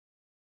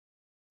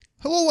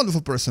Hello wonderful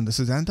person, this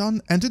is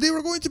Anton, and today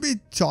we're going to be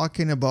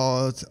talking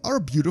about our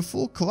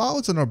beautiful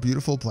clouds on our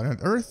beautiful planet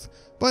Earth,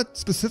 but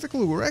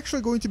specifically we're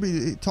actually going to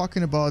be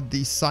talking about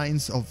the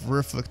science of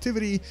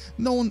reflectivity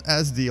known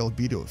as the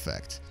albedo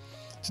effect.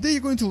 Today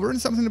you're going to learn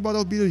something about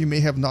albedo you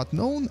may have not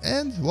known,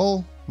 and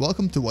well,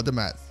 welcome to What the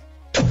Math.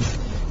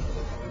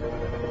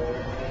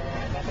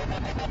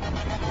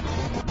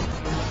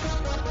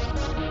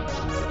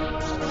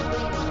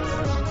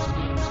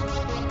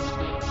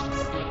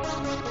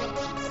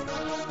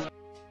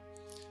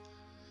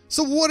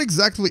 So what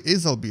exactly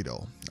is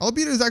albedo?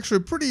 Albedo is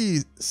actually pretty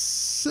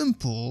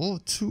simple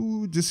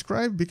to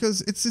describe because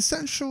it's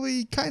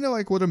essentially kind of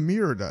like what a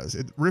mirror does.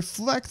 It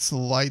reflects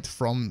light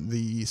from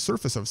the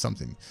surface of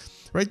something.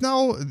 Right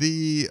now,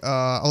 the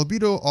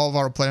albedo of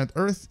our planet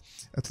Earth,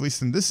 at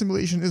least in this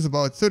simulation, is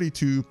about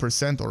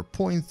 32% or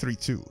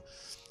 0.32.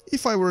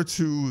 If I were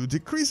to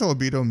decrease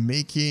albedo,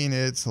 making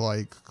it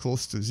like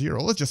close to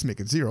zero, let's just make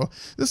it zero,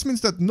 this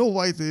means that no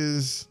light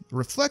is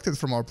reflected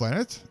from our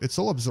planet, it's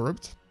all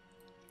absorbed.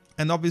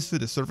 And obviously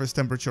the surface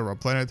temperature of our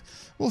planet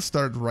will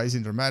start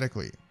rising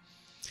dramatically.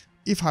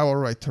 If,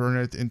 however, I turn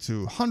it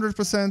into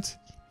 100%,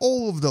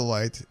 all of the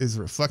light is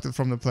reflected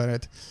from the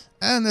planet,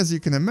 and as you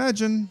can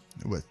imagine,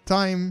 with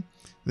time,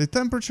 the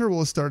temperature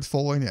will start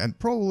falling and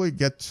probably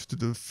get to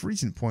the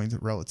freezing point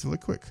relatively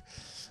quick.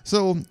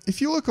 So if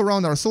you look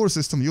around our solar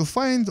system, you'll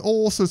find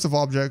all sorts of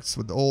objects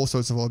with all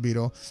sorts of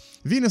albedo.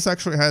 Venus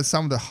actually has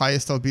some of the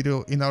highest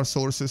albedo in our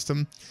solar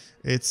system.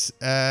 It's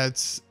at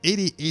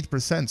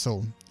 88%,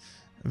 so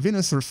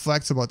Venus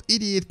reflects about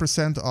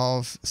 88%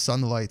 of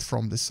sunlight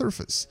from the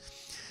surface.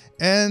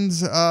 And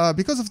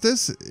because of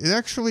this, it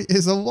actually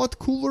is a lot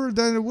cooler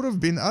than it would have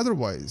been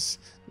otherwise.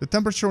 The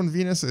temperature on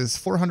Venus is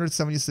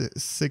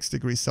 476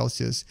 degrees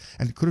Celsius,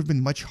 and it could have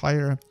been much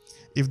higher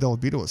if the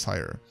albedo was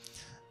higher.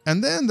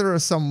 And then there are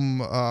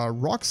some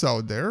rocks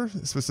out there,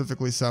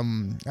 specifically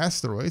some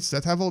asteroids,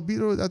 that have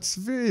albedo that's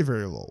very,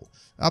 very low,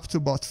 up to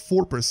about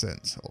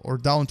 4% or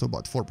down to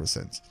about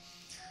 4%.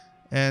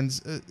 And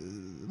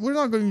we're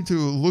not going to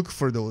look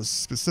for those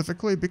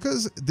specifically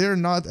because they're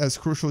not as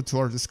crucial to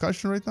our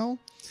discussion right now.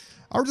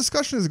 Our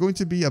discussion is going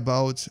to be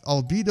about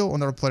albedo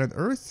on our planet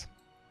Earth,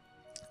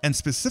 and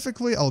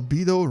specifically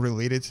albedo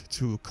related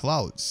to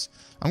clouds.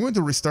 I'm going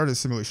to restart the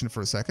simulation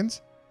for a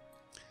second.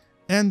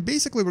 And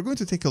basically we're going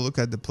to take a look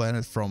at the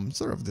planet from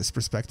sort of this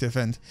perspective,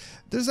 and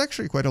there's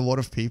actually quite a lot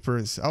of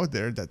papers out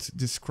there that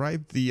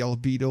describe the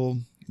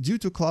albedo due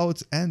to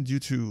clouds and due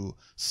to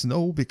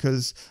snow,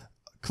 because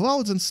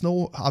clouds and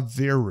snow are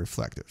very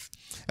reflective.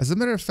 As a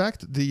matter of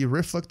fact, the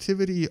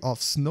reflectivity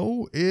of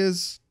snow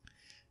is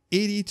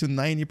 80 to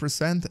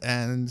 90%,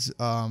 and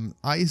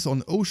ice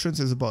on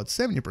oceans is about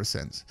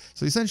 70%.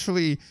 So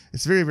essentially,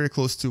 it's very, very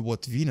close to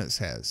what Venus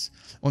has.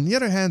 On the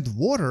other hand,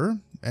 water,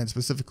 and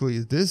specifically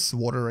this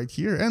water right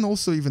here, and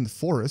also even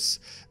forests,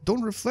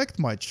 don't reflect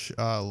much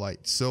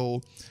light.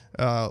 So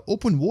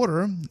open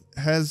water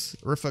has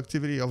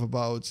reflectivity of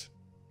about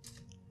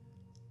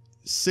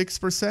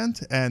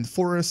 6%, and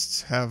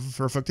forests have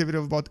reflectivity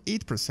of about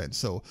 8%.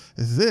 So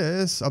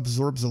this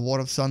absorbs a lot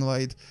of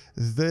sunlight,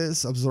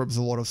 this absorbs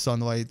a lot of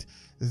sunlight,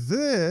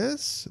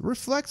 this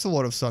reflects a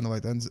lot of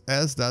sunlight, and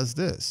as does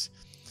this.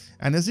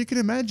 And as you can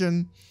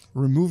imagine,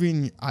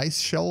 removing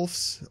ice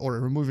shelves or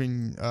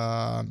removing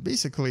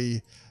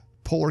basically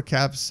polar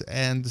caps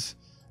and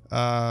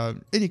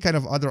any kind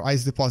of other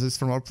ice deposits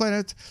from our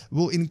planet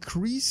will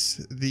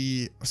decrease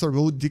the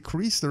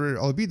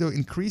albedo,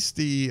 increase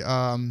the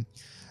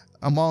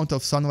amount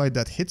of sunlight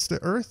that hits the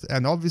Earth,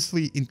 and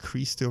obviously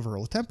increase the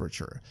overall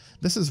temperature.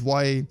 This is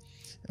why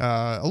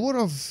a lot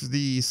of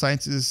the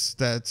scientists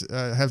that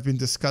have been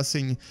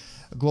discussing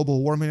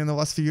global warming in the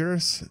last few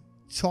years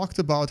talked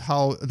about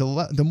how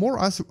the more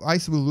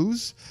ice we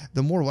lose,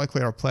 the more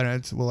likely our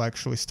planet will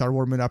actually start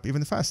warming up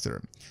even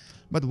faster.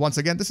 But once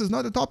again, this is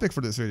not the topic for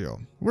this video.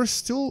 We're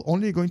still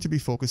only going to be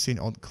focusing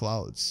on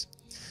clouds.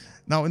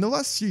 Now, in the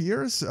last few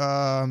years,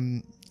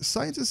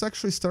 scientists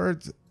actually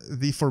started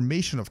the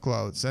formation of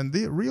clouds, and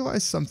they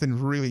realized something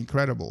really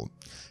incredible.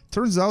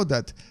 Turns out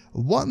that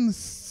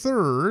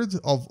 1/3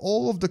 of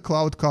all of the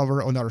cloud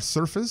cover on our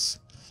surface,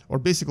 or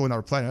basically on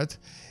our planet,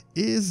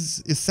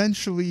 is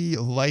essentially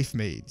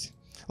life-made.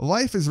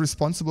 Life is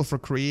responsible for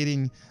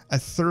creating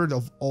 1/3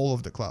 of all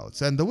of the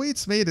clouds, and the way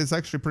it's made is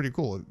actually pretty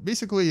cool.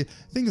 Basically,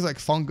 things like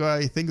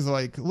fungi, things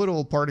like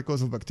little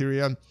particles of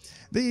bacteria,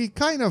 they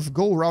kind of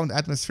go around the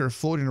atmosphere,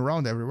 floating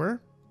around everywhere.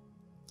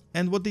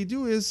 And what they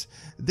do is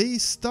they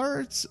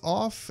start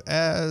off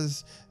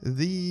as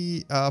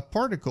the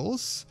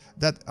particles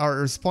that are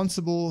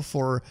responsible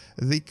for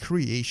the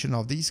creation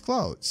of these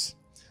clouds.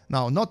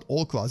 Now, not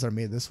all clouds are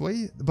made this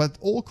way, but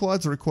all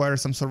clouds require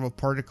some sort of a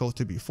particle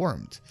to be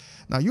formed.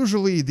 Now,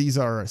 usually these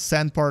are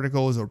sand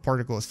particles or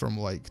particles from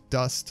like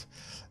dust,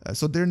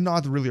 so they're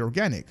not really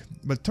organic.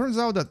 But it turns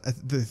out that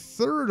the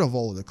third of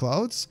all the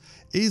clouds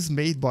is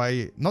made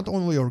by not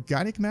only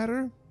organic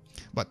matter,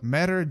 but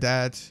matter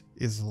that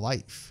is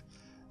life.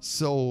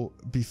 So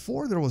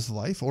before there was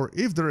life, or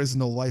if there is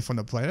no life on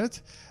the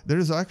planet, there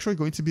is actually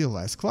going to be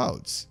less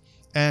clouds.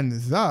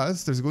 and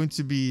thus there's going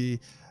to be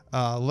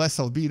less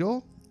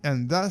albedo,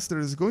 and thus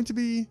there's going to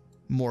be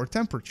more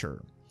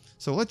temperature.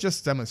 So let's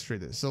just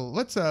demonstrate this. So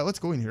let's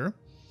go in here,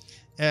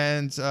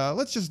 and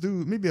let's just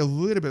do maybe a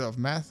little bit of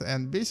math,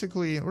 and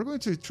basically we're going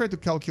to try to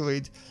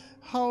calculate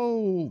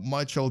how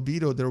much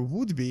albedo there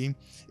would be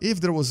if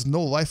there was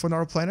no life on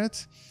our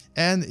planet,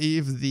 and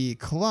if the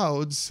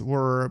clouds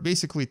were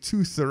basically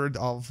 2/3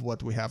 of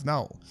what we have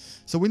now.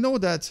 So we know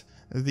that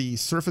the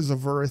surface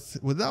of Earth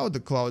without the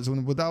clouds,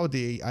 without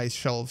the ice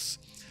shelves,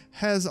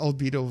 has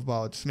albedo of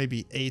about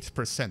maybe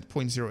 8%,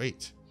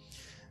 0.08.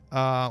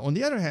 On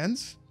the other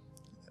hand,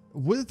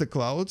 with the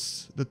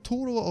clouds, the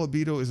total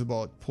albedo is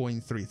about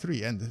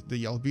 0.33, and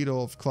the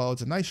albedo of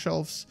clouds and ice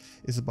shelves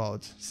is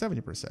about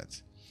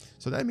 70%.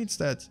 So that means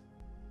that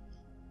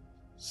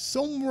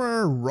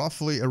somewhere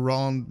roughly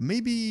around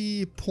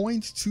maybe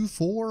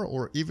 0.24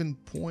 or even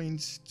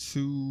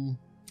 0.23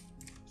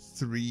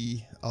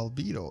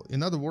 albedo.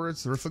 In other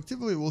words,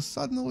 reflectivity will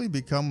suddenly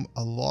become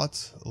a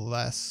lot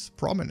less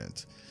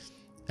prominent.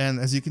 And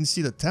as you can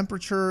see, the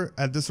temperature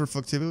at this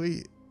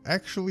reflectivity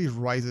actually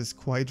rises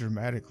quite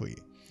dramatically.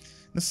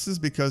 This is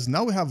because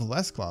now we have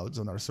less clouds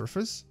on our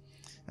surface,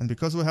 and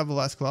because we have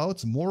less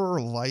clouds, more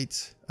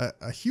light,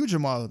 a huge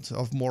amount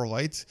of more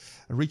light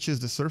reaches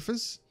the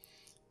surface,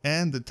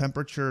 and the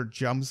temperature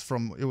jumps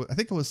from, I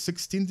think it was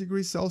 16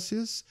 degrees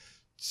Celsius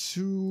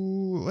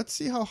to, let's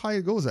see how high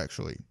it goes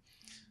actually.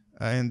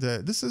 And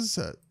this is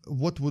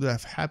what would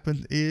have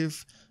happened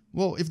if,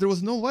 well, if there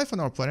was no life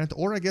on our planet,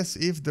 or I guess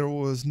if there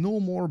was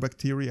no more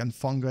bacteria and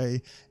fungi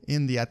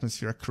in the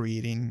atmosphere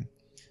creating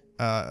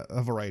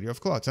a variety of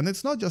clouds. And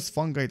it's not just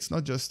fungi, it's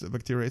not just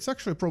bacteria, it's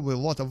actually probably a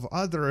lot of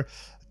other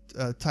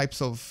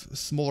types of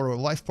smaller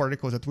life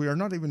particles that we are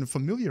not even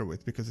familiar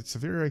with because it's a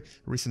very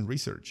recent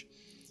research.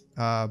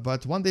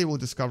 But one day we'll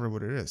discover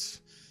what it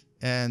is.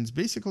 And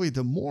basically,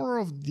 the more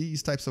of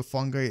these types of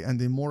fungi and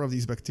the more of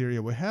these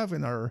bacteria we have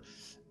in our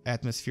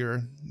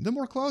atmosphere, the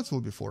more clouds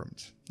will be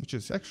formed, which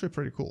is actually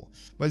pretty cool.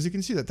 But as you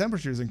can see, the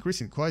temperature is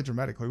increasing quite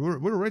dramatically.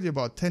 We're already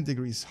about 10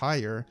 degrees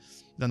higher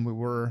than we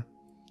were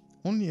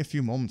only a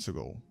few moments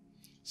ago.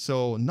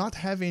 So not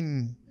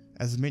having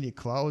as many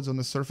clouds on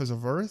the surface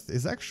of Earth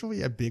is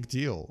actually a big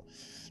deal.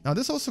 Now,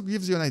 this also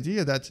gives you an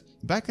idea that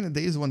back in the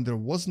days when there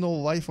was no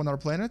life on our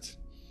planet,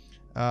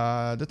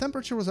 the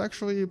temperature was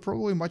actually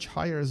probably much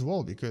higher as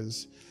well,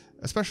 because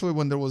especially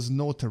when there was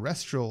no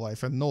terrestrial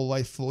life and no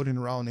life floating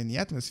around in the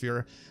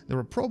atmosphere, there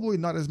were probably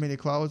not as many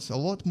clouds, a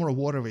lot more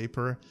water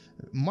vapor,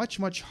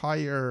 much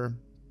higher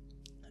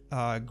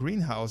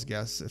greenhouse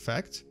gas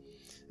effect,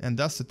 and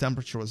thus the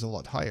temperature was a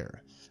lot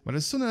higher. But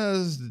as soon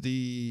as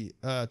the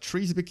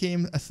trees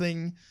became a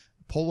thing,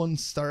 pollen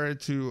started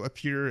to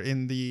appear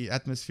in the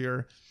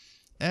atmosphere,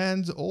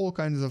 and all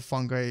kinds of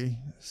fungi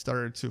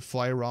started to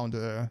fly around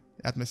the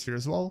atmosphere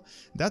as well.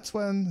 That's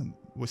when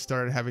we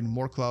started having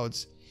more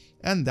clouds,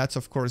 and that's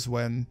of course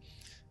when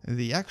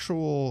the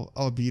actual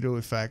albedo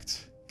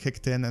effect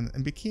kicked in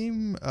and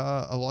became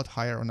a lot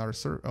higher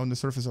on the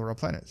surface of our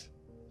planet.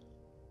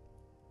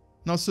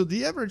 Now, so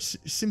the average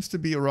seems to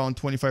be around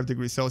 25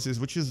 degrees Celsius,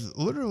 which is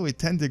literally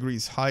 10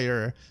 degrees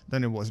higher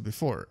than it was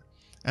before.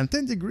 And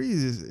 10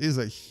 degrees is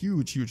a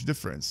huge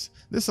difference.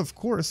 This, of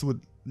course, would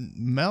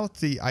melt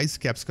the ice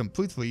caps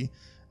completely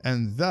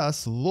and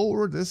thus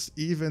lower this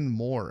even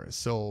more.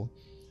 So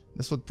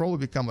this would probably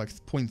become like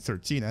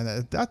 0.13. And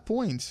at that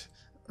point,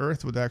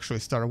 Earth would actually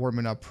start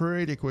warming up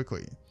pretty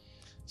quickly.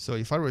 So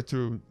if I were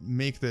to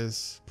make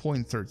this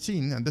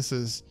 0.13, and this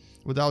is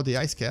without the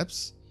ice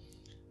caps,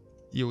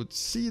 you would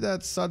see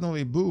that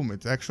suddenly, boom,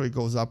 it actually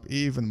goes up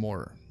even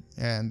more.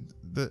 And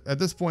at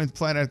this point,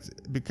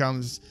 planet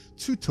becomes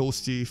too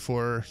toasty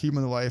for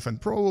human life and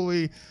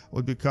probably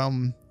would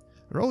become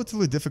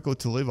relatively difficult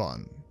to live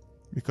on,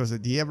 because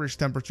the average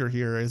temperature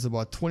here is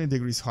about 20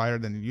 degrees higher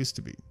than it used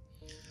to be.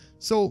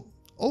 So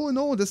all in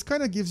all, this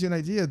kind of gives you an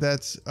idea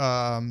that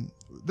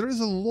there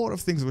is a lot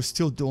of things we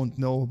still don't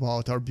know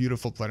about our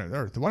beautiful planet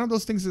Earth. One of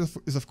those things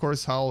is of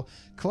course how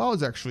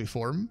clouds actually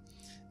form,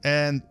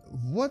 and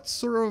what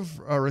sort of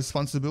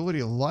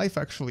responsibility life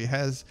actually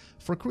has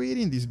for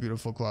creating these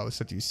beautiful clouds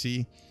that you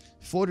see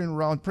floating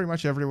around pretty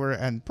much everywhere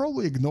and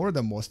probably ignore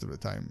them most of the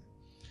time.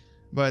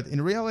 But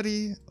in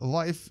reality,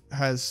 life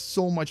has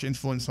so much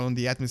influence on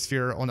the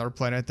atmosphere on our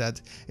planet that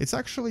it's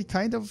actually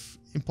kind of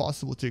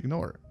impossible to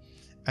ignore.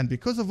 And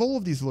because of all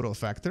of these little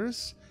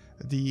factors,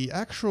 the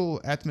actual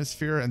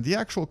atmosphere and the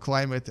actual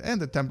climate and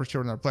the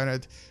temperature on our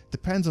planet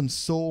depends on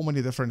so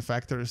many different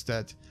factors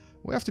that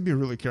we have to be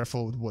really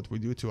careful with what we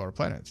do to our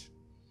planet.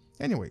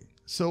 Anyway,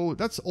 so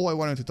that's all I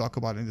wanted to talk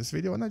about in this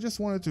video, and I just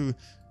wanted to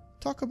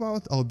talk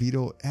about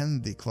albedo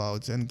and the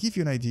clouds and give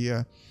you an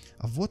idea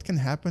of what can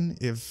happen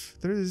if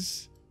there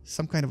is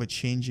some kind of a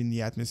change in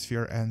the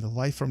atmosphere and the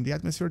life from the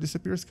atmosphere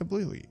disappears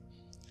completely.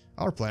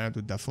 Our planet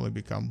would definitely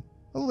become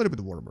a little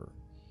bit warmer.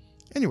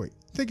 Anyway,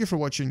 thank you for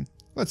watching.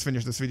 Let's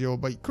finish this video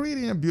by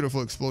creating a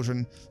beautiful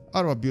explosion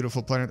out of a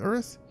beautiful planet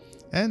Earth,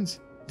 and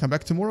come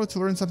back tomorrow to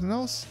learn something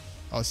else.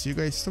 I'll see you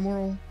guys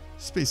tomorrow.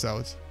 Space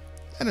out,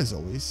 and as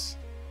always,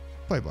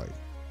 bye bye.